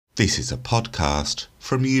This is a podcast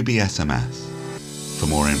from UBSMS. For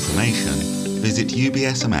more information, visit ubsms.org.uk.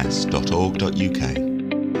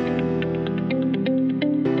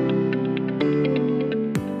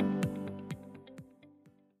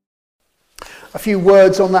 A few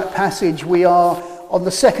words on that passage. We are on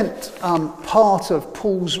the second part of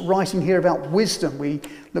Paul's writing here about wisdom. We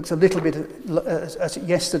looked a little bit at it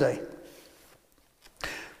yesterday.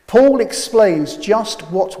 Paul explains just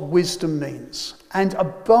what wisdom means. And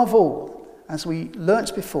above all, as we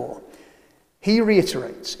learnt before, he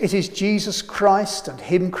reiterates, it is Jesus Christ and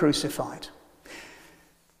him crucified.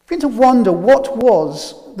 We begin to wonder, what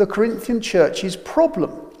was the Corinthian church's problem?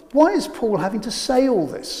 Why is Paul having to say all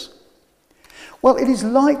this? Well, it is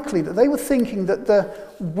likely that they were thinking that the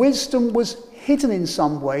wisdom was hidden in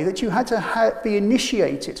some way, that you had to be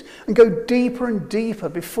initiated and go deeper and deeper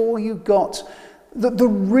before you got the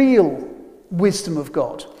real wisdom of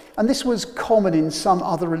God. And this was common in some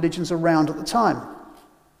other religions around at the time.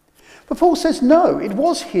 But Paul says, no, it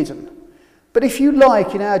was hidden. But if you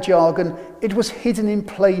like, in our jargon, it was hidden in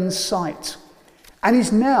plain sight and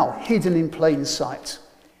is now hidden in plain sight.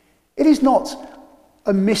 It is not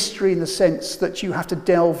a mystery in the sense that you have to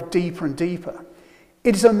delve deeper and deeper.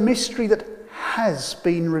 It is a mystery that has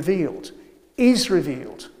been revealed, is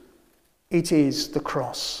revealed. It is the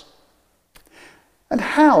cross. And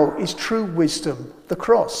how is true wisdom the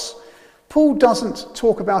cross? Paul doesn't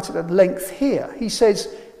talk about it at length here. He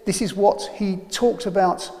says this is what he talked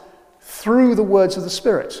about through the words of the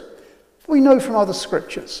Spirit. We know from other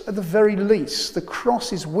scriptures, at the very least, the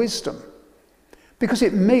cross is wisdom because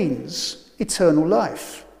it means eternal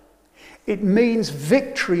life. It means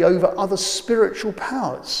victory over other spiritual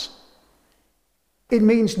powers. It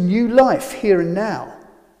means new life here and now.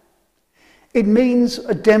 It means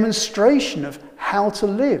a demonstration of how to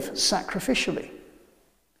live sacrificially.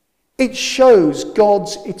 It shows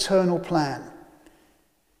God's eternal plan.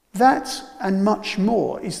 That and much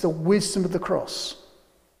more is the wisdom of the cross.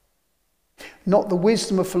 Not the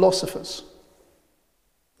wisdom of philosophers,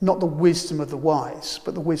 not the wisdom of the wise,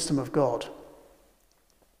 but the wisdom of God.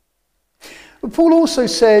 But Paul also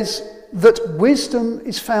says that wisdom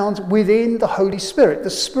is found within the Holy Spirit, the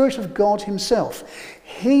Spirit of God himself.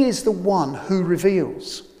 He is the one who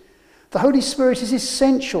reveals. The Holy Spirit is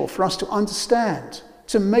essential for us to understand,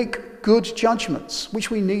 to make good judgments,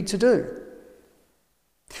 which we need to do.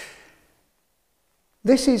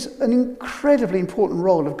 This is an incredibly important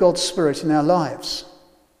role of God's Spirit in our lives.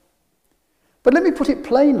 But let me put it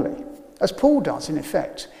plainly, as Paul does in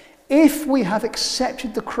effect. If we have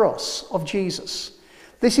accepted the cross of Jesus,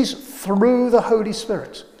 this is through the Holy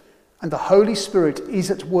Spirit, and the Holy Spirit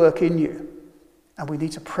is at work in you, and we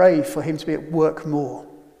need to pray for him to be at work more.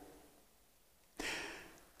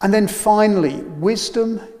 And then finally,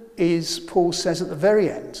 wisdom is, Paul says at the very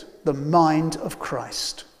end, the mind of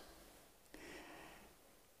Christ.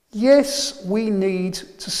 Yes, we need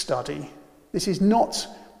to study. This is not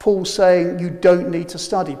Paul saying you don't need to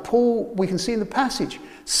study. Paul, we can see in the passage,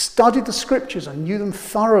 studied the scriptures and knew them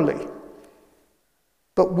thoroughly.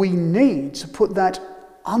 But we need to put that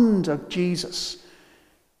under Jesus,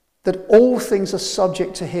 that all things are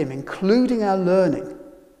subject to him, including our learning.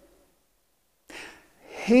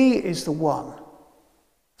 He is the one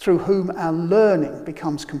through whom our learning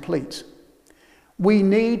becomes complete. We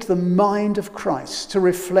need the mind of Christ to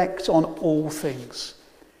reflect on all things.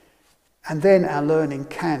 And then our learning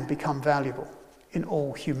can become valuable in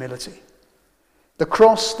all humility. The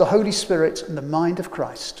cross, the Holy Spirit, and the mind of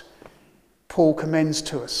Christ, Paul commends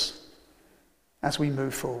to us as we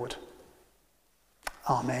move forward.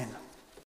 Amen.